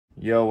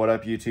Yo, what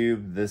up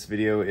YouTube? This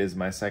video is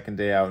my second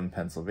day out in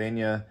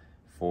Pennsylvania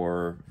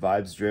for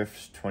Vibes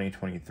Drift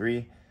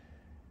 2023.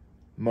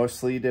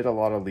 Mostly did a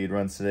lot of lead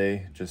runs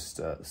today,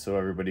 just so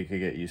everybody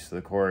could get used to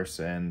the course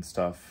and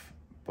stuff,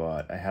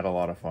 but I had a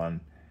lot of fun,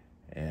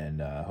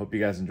 and hope you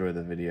guys enjoy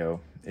the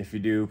video. If you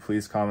do,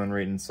 please comment,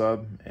 rate, and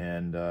sub,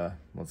 and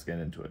let's get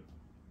into it.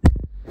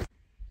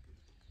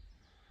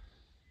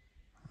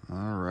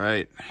 All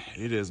right,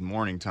 it is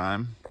morning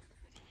time.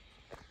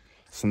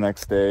 It's the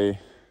next day.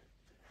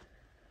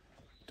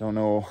 Don't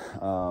know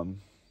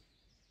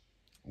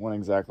when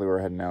exactly we're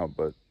heading out,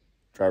 but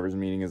driver's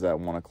meeting is at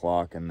 1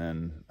 o'clock, and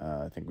then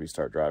I think we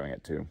start driving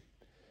at 2.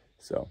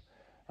 So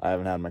I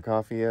haven't had my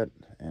coffee yet,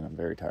 and I'm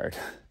very tired,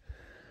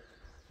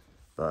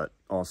 but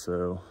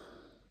also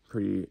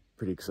pretty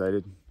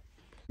excited.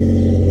 All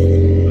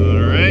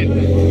right,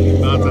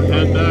 about to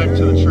head back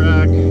to the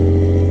track,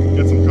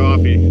 get some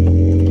coffee.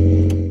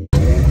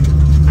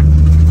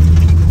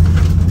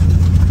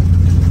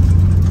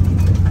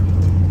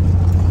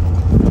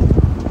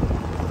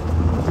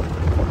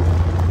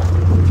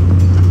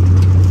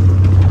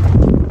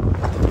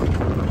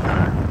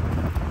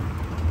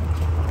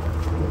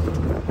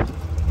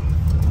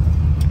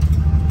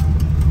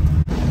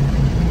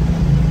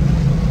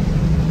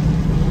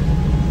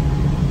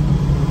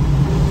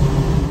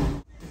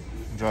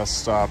 Just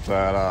stopped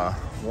at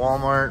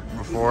Walmart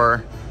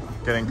before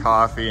getting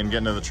coffee and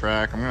getting to the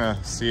track. I'm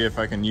gonna see if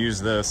I can use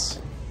this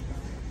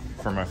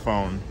for my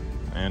phone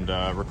and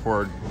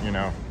record, you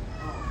know,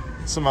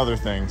 some other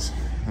things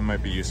that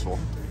might be useful. All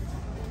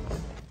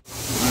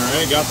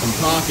right, got some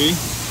coffee.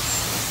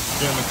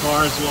 Getting the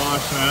cars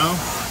washed now.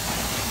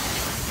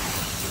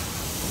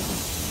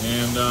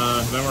 And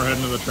then we're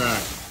heading to the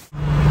track.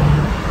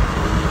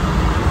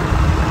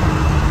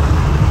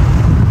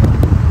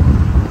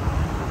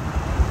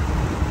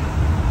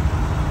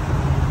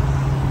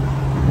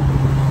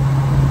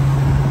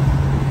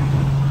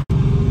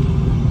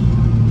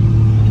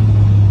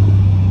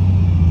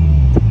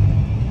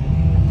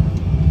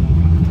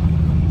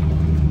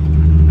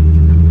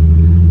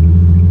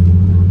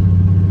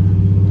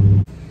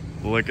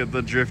 Look at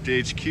the Drift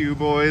HQ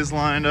boys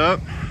lined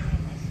up.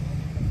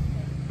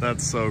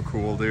 That's so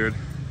cool, dude.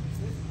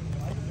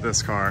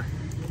 This car.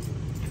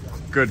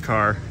 Good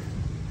car.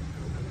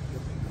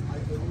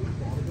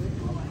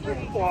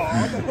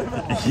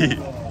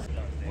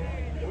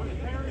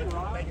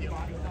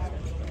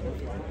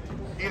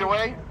 Either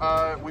way,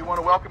 we want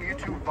to welcome you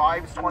to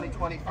Vibes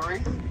 2023.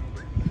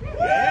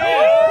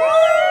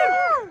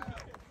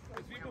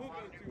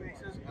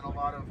 And a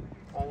lot of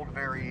old,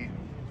 very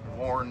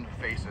worn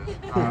faces.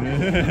 And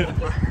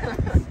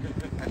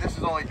this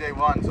is only day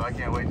one, so I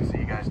can't wait to see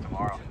you guys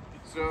tomorrow.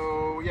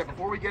 So yeah,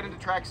 before we get into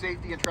track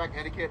safety and track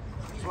etiquette,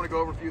 I just want to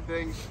go over a few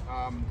things.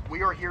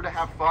 We are here to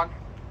have fun.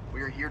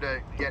 We are here to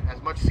get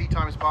as much seat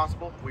time as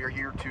possible. We are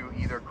here to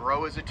either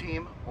grow as a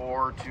team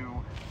or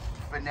to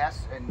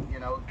finesse and, you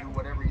know, do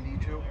whatever you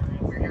need to.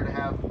 We're here to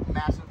have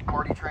massive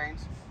party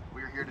trains.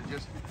 We are here to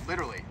just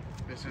literally,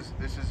 this is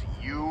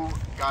you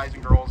guys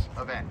and girls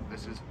event.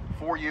 This is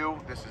for you,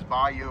 this is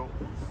by you.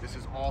 This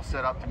is all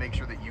set up to make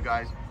sure that you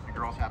guys and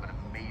girls have an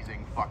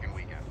amazing fucking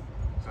weekend.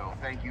 So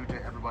thank you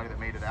to everybody that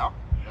made it out.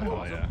 That's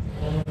awesome. Yeah.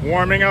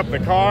 Warming up the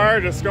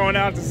car, just going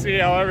out to see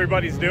how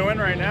everybody's doing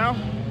right now.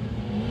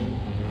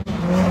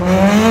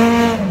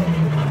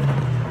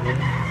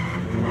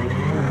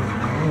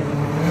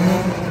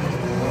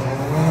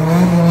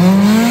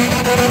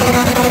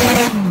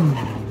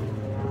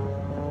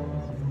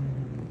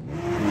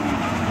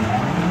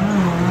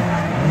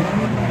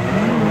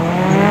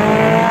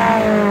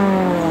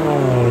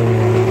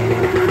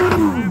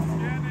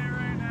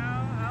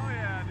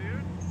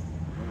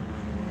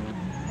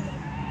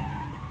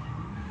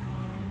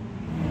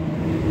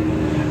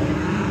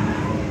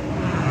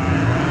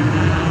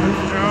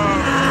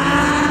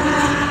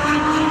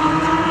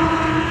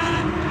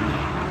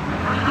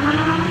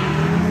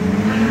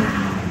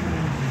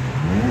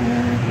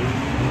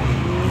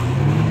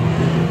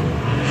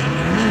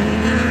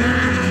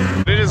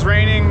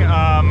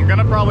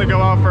 Probably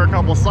go out for a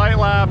couple sight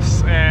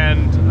laps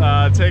and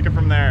take it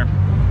from there.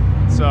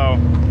 So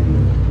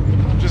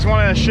just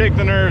want to shake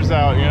the nerves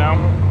out, you know,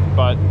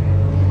 but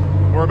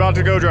we're about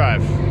to go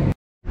drive.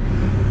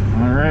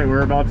 All right,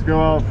 we're about to go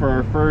out for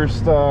our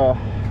first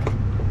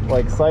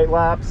like sight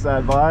laps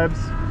at Vibes.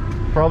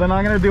 Probably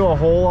not going to do a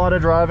whole lot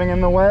of driving in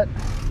the wet.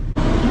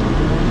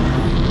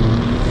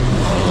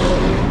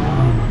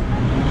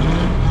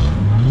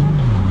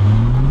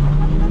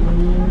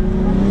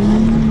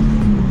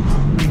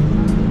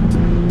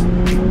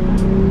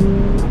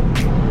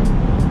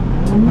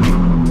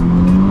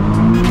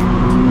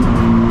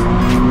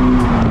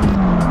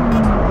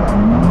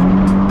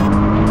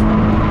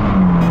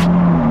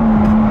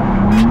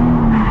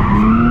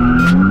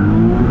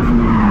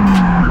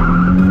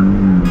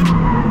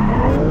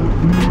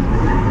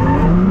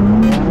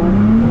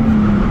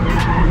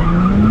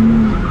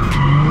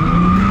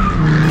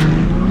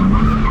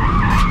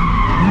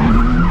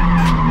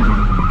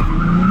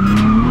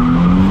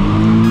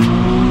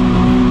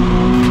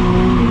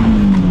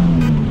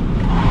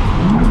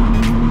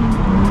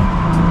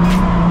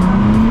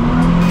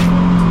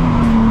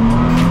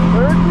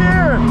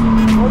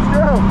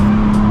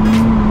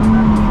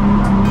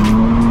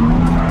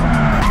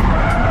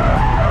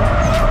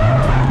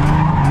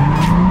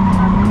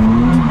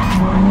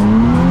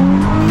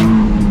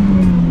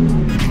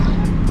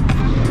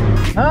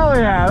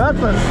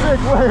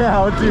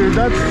 Wow, dude,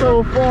 that's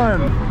so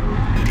fun.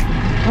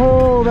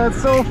 Oh,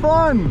 that's so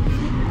fun.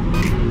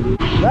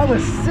 That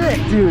was sick,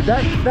 dude.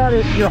 That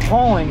is, you're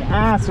hauling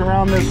ass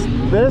around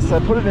this. I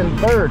put it in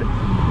third.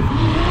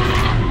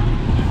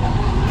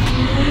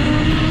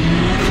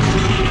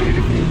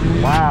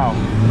 Wow.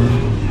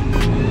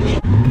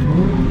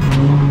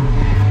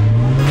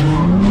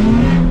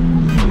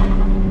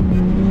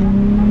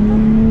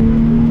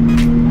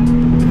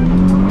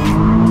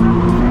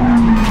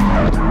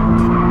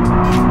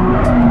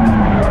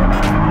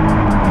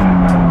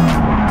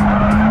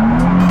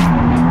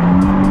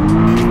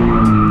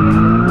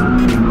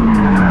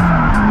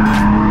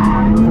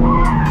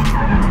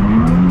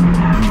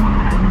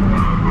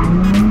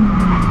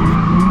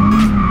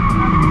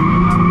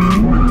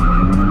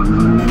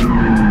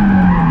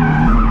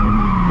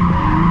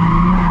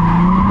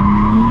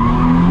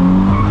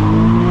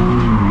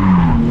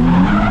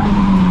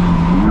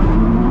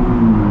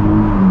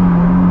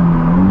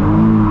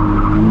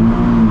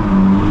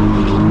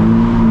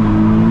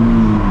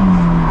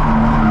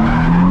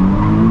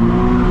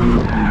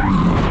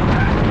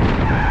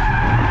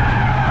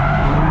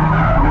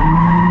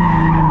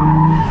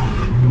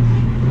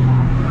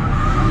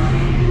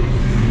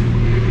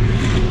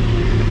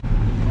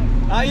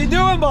 How you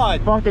doing,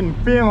 bud? Fucking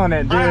feeling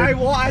it, dude.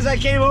 Well, as I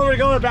came over to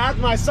go to the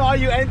bathroom, I saw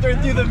you enter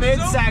through the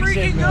midsection. So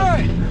freaking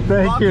good.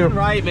 Thank you.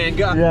 Right, man.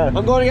 Go. Yeah.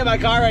 I'm going to get my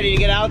car ready to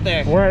get out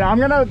there. Word. I'm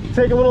gonna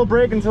take a little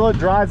break until it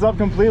dries up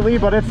completely,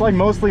 but it's like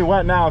mostly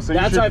wet now, so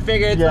that's what I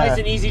figured. It's nice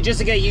and easy just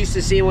to get used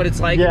to seeing what it's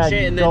like and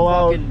shit, and then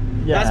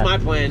fucking. Yeah. That's my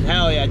plan.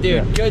 Hell yeah,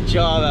 dude. Yeah. Good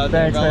job out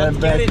there, bro. Let's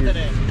get into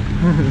this.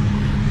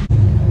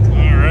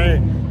 All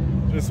right.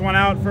 Just went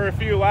out for a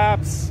few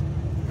laps.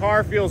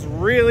 Car feels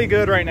really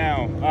good right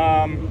now.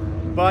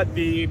 But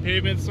the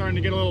pavement's starting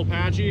to get a little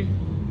patchy,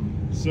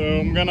 so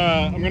I'm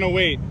gonna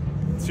wait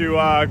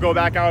to go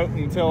back out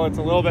until it's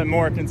a little bit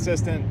more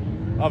consistent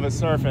of a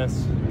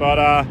surface.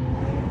 But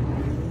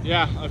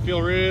yeah, I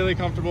feel really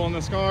comfortable in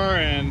this car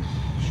and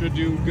should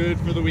do good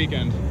for the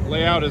weekend.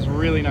 Layout is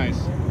really nice.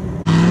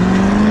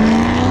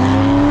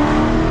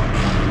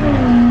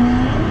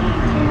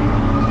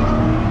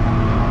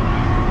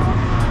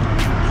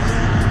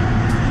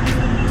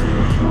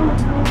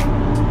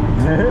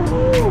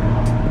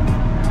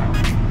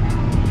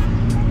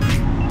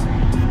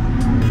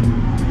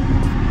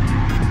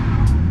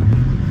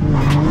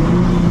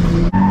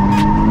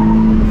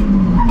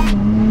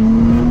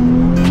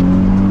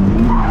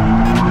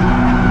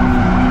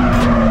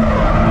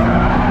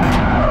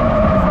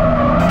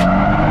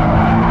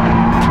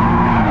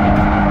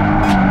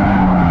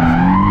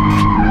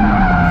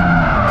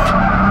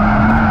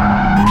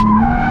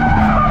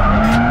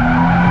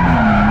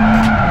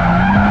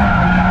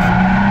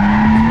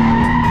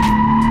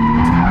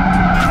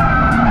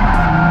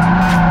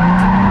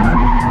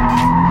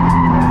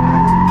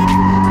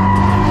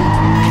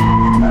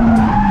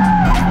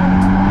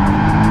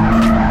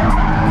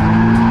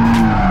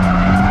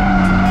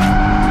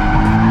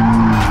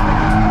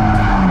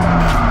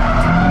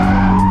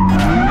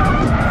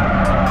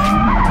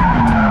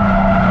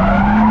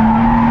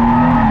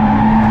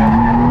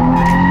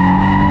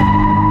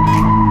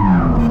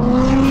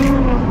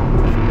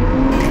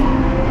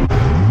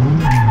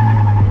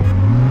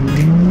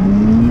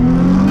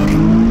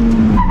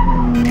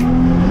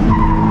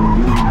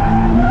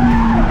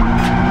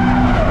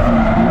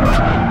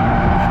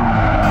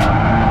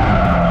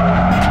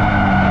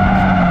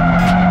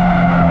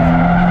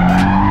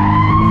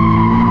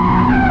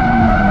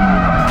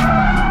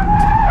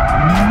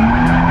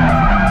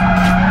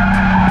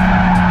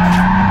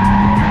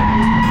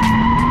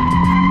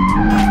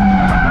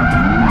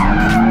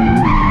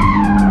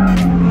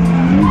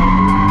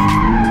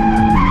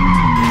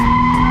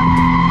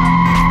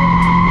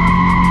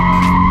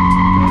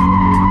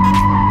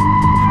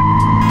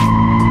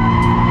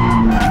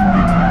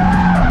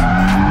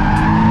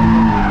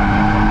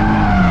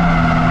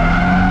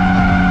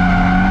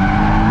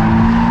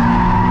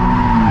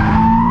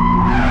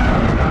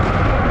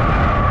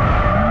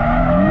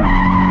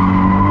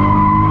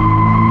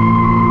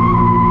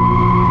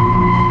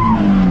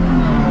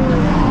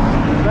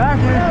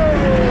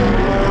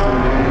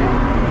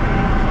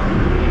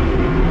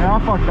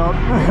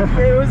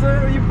 It was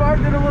you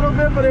parked it a little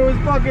bit, but it was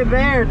fucking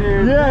there,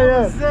 dude. Yeah,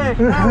 that was sick.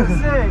 That was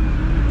sick.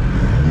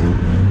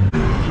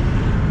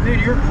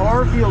 Dude, your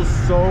car feels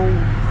so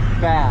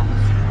fast.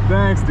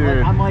 Thanks, dude.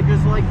 Like, I'm like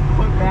just like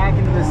put back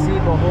into the seat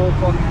the whole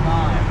fucking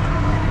time.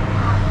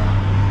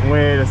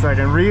 Wait a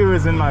second, Ryu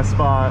is in my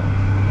spot.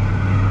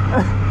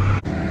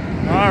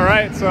 All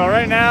right, so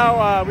right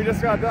now we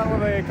just got done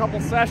with a couple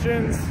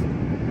sessions.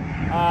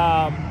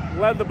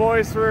 Led the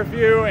boys through a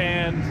few,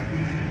 and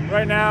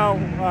right now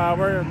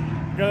we're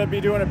gonna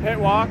be doing a pit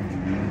walk.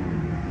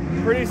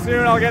 Pretty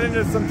soon I'll get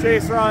into some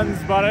chase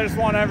runs, but I just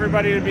want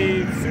everybody to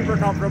be super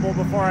comfortable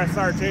before I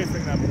start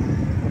chasing them.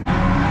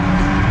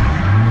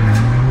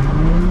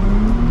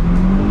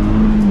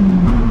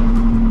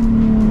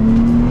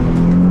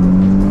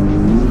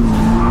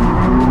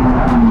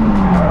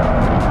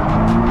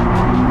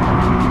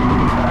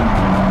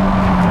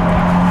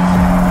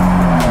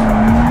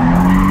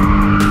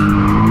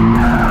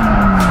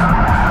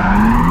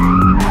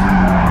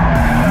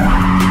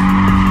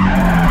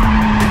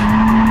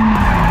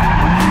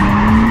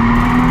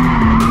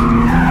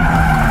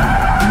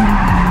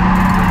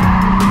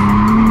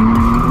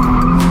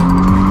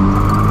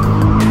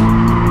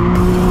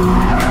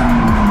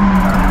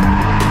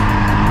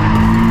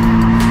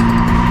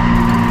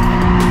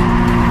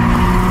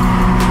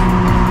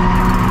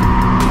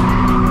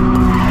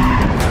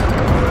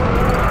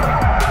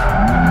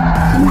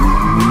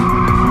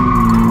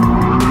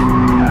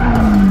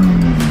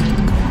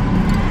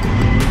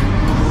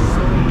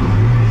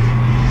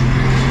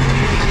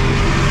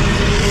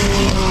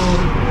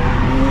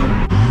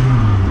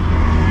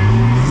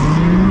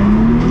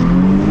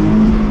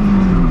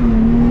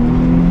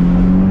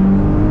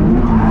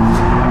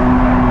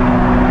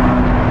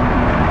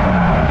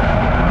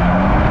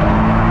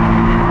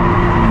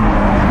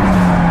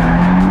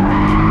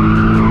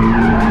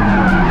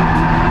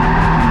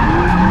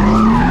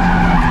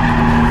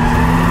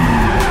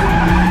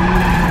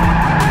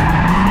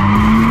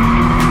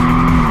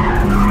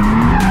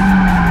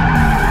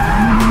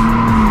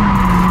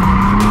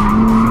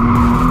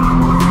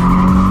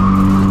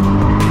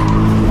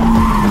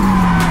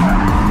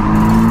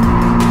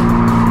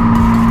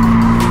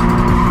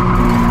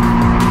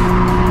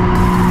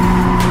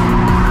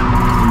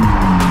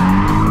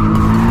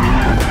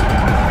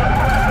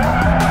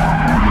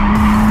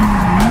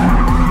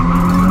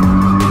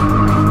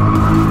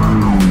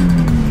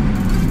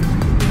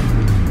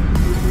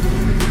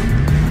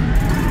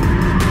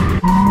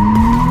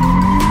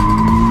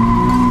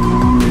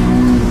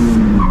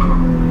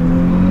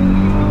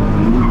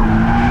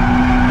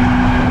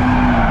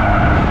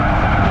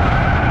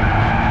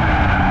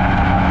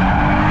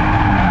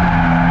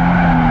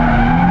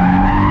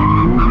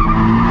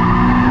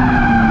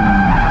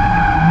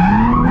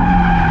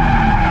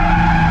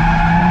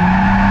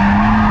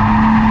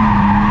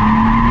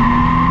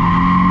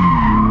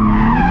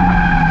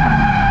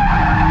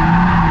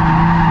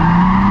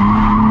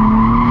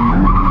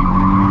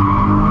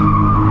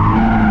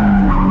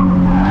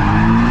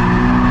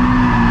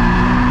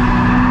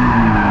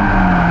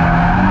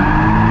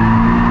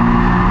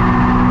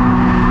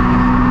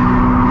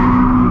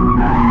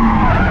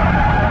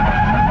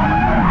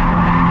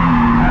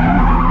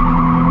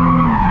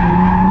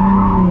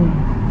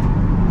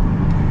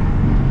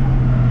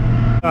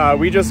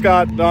 we just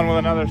got done with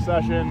another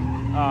session.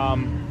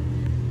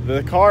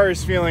 The car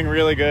is feeling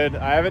really good.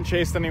 I haven't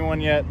chased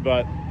anyone yet,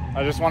 but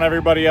I just want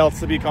everybody else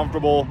to be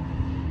comfortable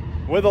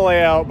with the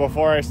layout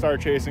before I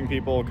start chasing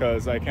people,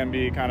 because I can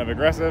be kind of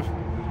aggressive.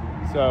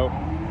 So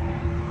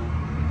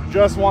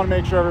just want to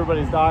make sure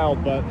everybody's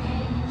dialed, but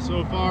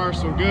so far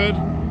so good.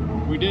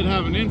 We did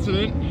have an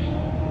incident.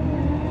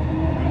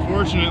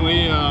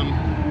 Unfortunately,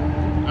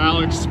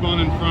 Alex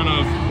spun in front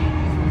of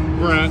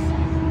Brett.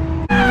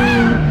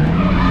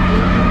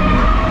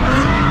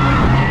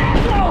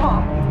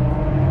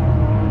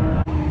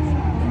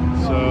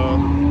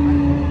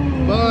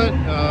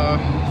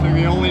 I think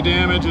the only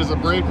damage is a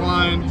brake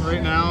line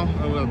right now,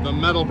 the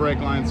metal brake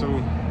line, so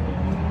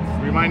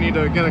we might need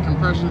to get a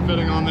compression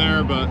fitting on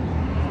there, but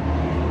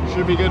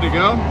should be good to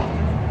go.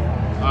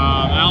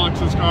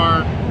 Alex's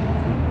car,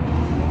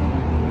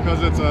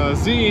 because it's a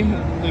Z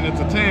and it's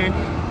a tank,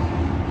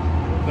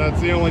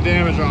 that's the only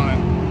damage on it.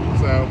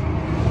 So,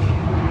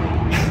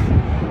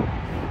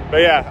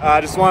 but yeah,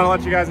 I just want to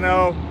let you guys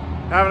know,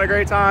 having a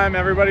great time,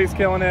 everybody's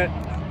killing it.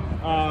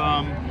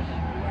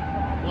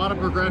 A lot of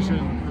progression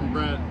from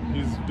Brett.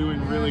 He's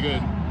doing really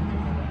good.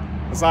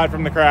 Aside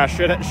from the crash,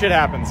 shit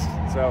happens.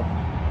 So,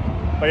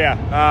 but yeah,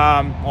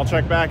 I'll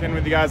check back in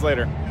with you guys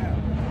later.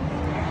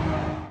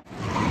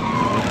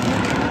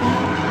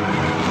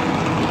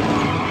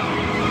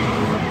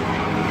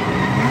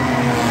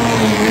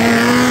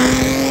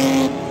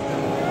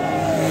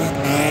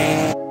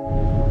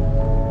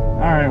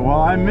 All right,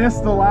 well, I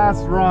missed the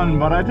last run,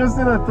 but I just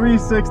did a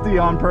 360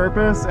 on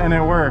purpose and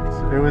it worked.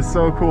 It was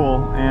so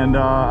cool, and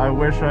I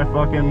wish I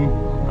fucking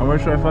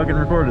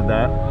recorded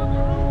that.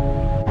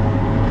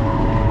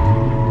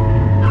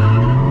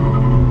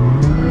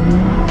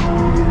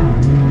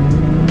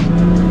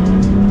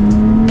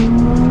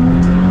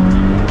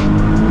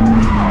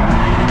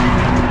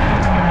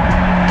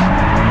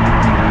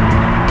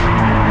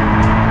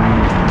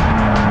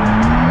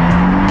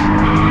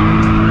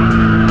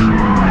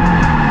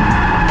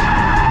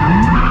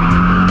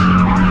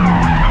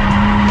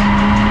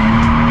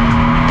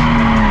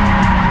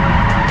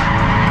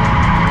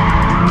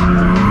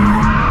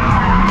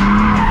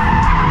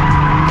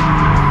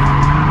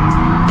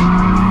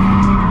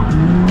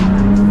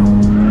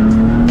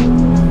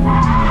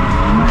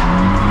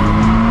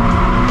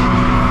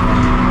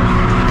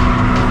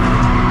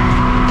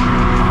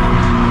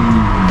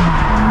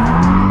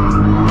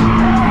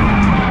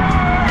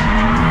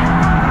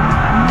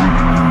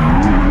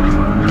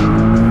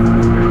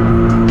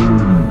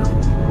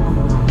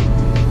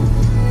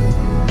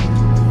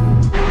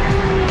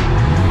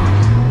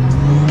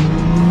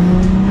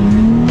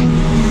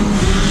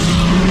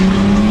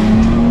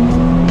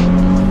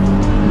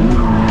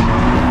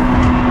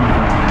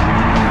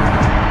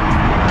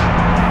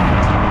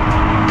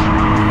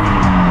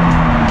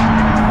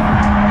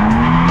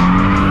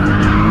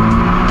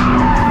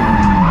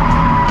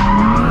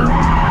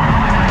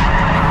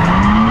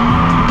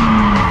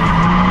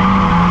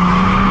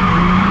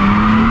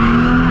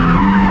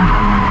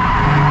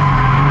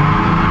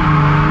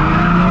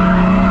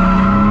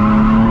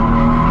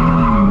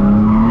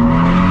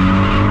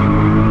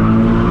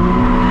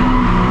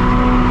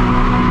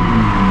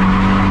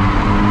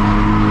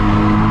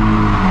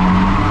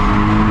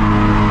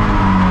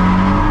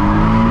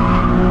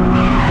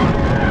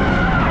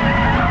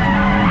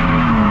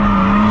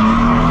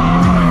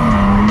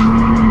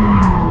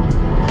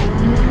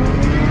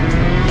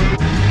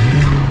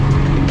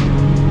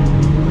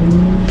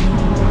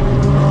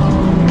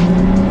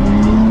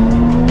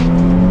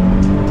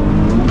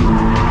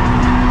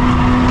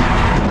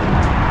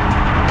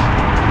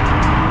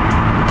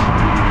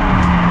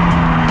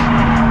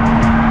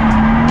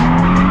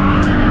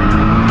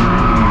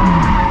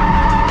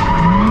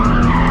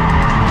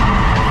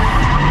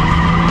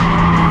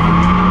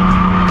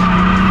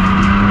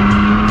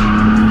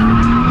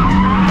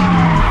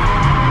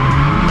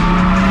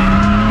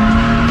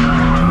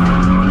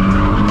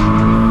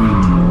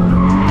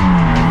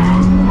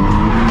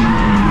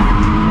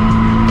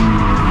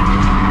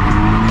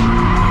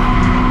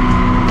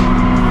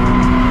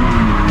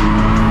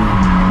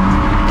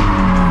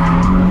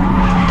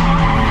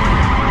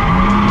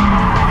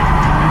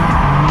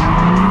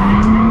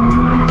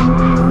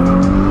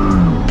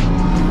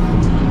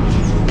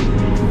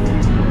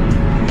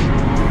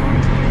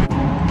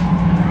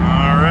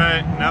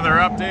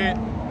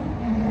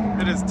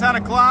 It is 10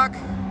 o'clock.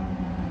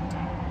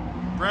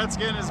 Brett's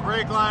getting his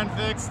brake line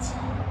fixed.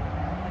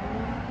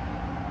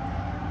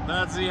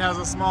 That Z has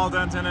a small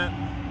dent in it,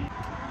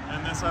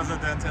 and this has a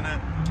dent in it.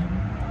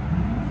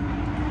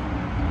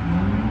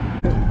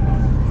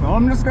 So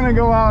I'm just gonna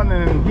go out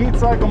and heat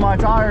cycle my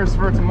tires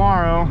for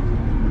tomorrow.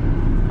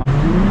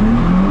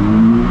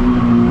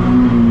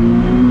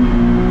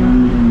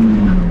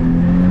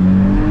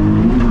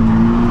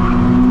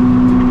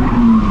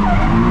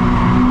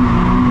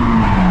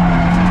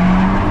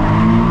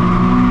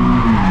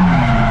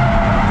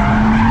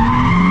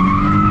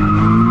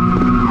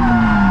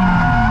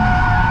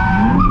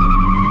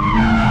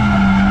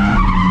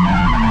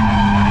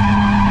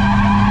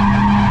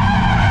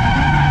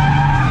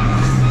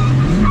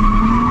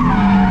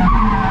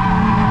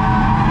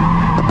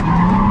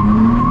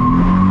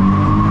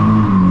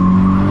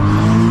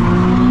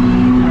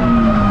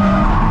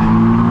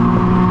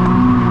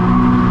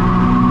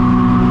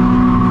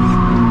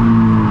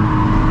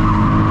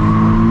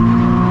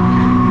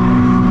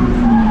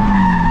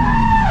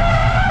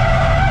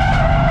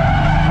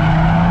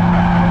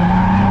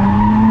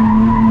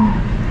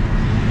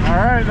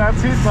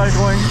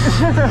 cycling.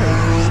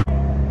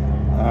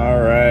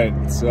 All right,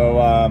 so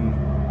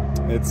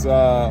it's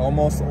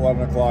almost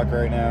 11 o'clock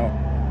right now.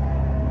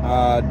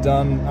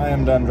 I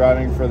am done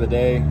driving for the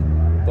day,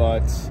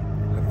 but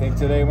I think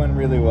today went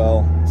really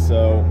well,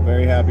 so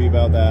very happy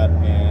about that,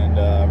 and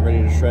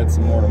ready to shred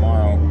some more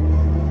tomorrow.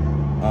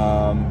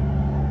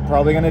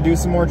 Probably gonna do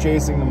some more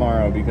chasing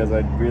tomorrow because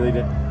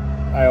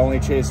I only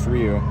chased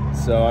Ryu,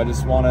 so I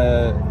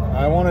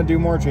want to do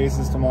more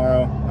chases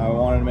tomorrow. I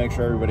wanted to make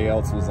sure everybody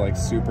else was like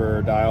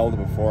super dialed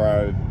before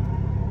I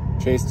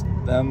chased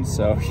them,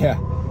 so yeah.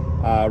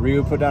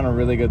 Ryu put down a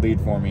really good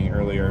lead for me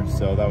earlier,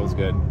 so that was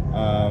good.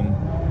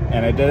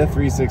 And I did a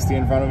 360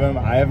 in front of him.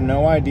 I have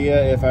no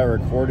idea if I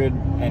recorded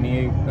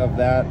any of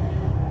that.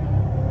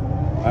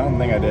 I don't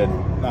think I did.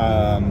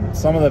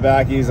 Some of the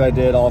backies I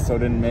did also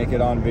didn't make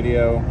it on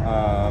video.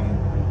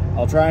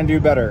 I'll try and do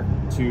better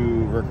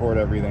to record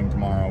everything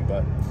tomorrow,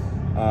 but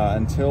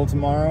until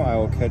tomorrow, I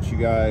will catch you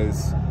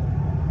guys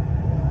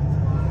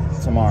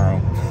tomorrow.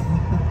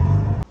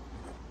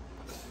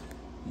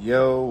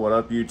 Yo, what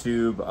up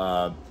YouTube?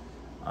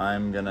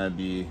 I'm gonna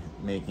be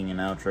making an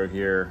outro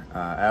here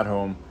at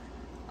home.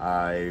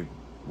 I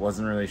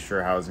wasn't really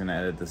sure how I was gonna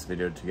edit this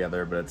video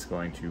together, but it's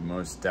going to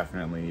most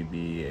definitely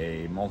be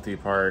a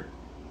multi-part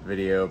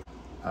video.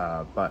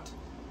 But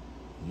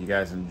if you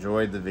guys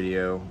enjoyed the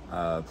video,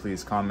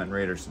 please comment,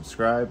 rate, or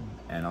subscribe,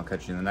 and I'll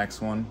catch you in the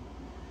next one.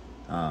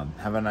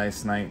 Have a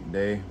nice night,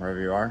 day, wherever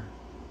you are.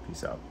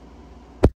 Peace out.